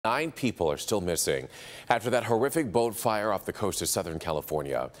9 people are still missing after that horrific boat fire off the coast of Southern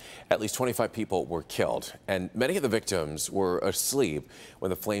California. At least 25 people were killed, and many of the victims were asleep when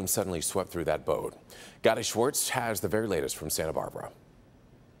the flames suddenly swept through that boat. Gadi Schwartz has the very latest from Santa Barbara.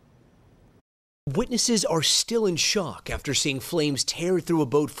 Witnesses are still in shock after seeing flames tear through a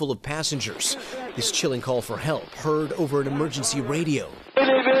boat full of passengers. This chilling call for help heard over an emergency radio.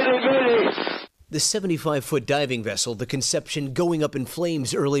 The 75-foot diving vessel, the Conception, going up in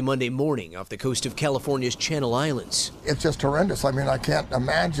flames early Monday morning off the coast of California's Channel Islands. It's just horrendous. I mean, I can't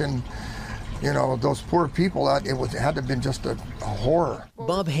imagine, those poor people. It had to have been just a horror.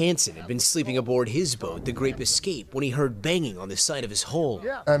 Bob Hansen had been sleeping aboard his boat, the Grape Escape, when he heard banging on the side of his hull.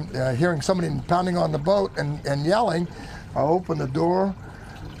 I'm hearing somebody pounding on the boat and yelling. I open the door,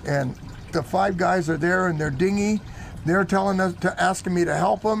 and the 5 guys are there in their dinghy. They're asking me to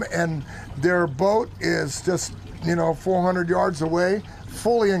help them, and their boat is just, 400 yards away,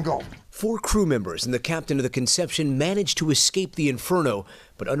 fully engulfed. 4 crew members and the captain of the Conception managed to escape the inferno,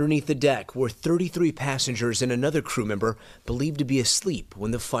 but underneath the deck were 33 passengers and another crew member believed to be asleep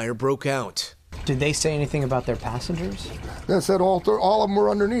when the fire broke out. Did they say anything about their passengers? They said all of them were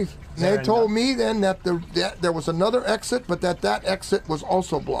underneath. They told me then that there was another exit, but that exit was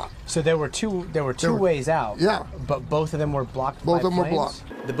also blocked. So there were two ways out. Yeah. But both of them were blocked. Both of them were blocked.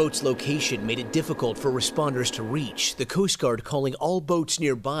 The boat's location made it difficult for responders to reach. The Coast Guard calling all boats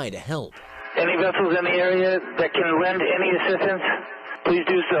nearby to help. Any vessels in the area that can lend any assistance, please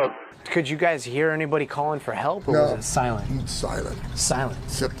do so. Could you guys hear anybody calling for help, or was it silent? Silent. Silent.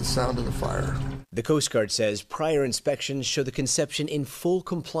 Except the sound of the fire. The Coast Guard says prior inspections show the Conception in full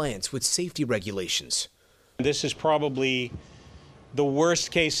compliance with safety regulations. This is probably the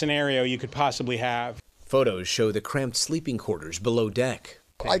worst case scenario you could possibly have. Photos show the cramped sleeping quarters below deck.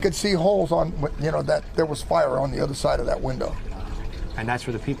 I could see holes on, that there was fire on the other side of that window. And that's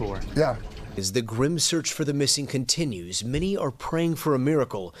where the people were? Yeah. As the grim search for the missing continues, many are praying for a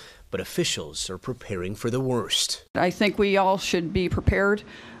miracle, but officials are preparing for the worst. I think we all should be prepared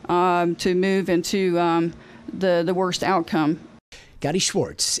to move into the worst outcome. Gadi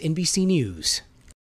Schwartz, NBC News.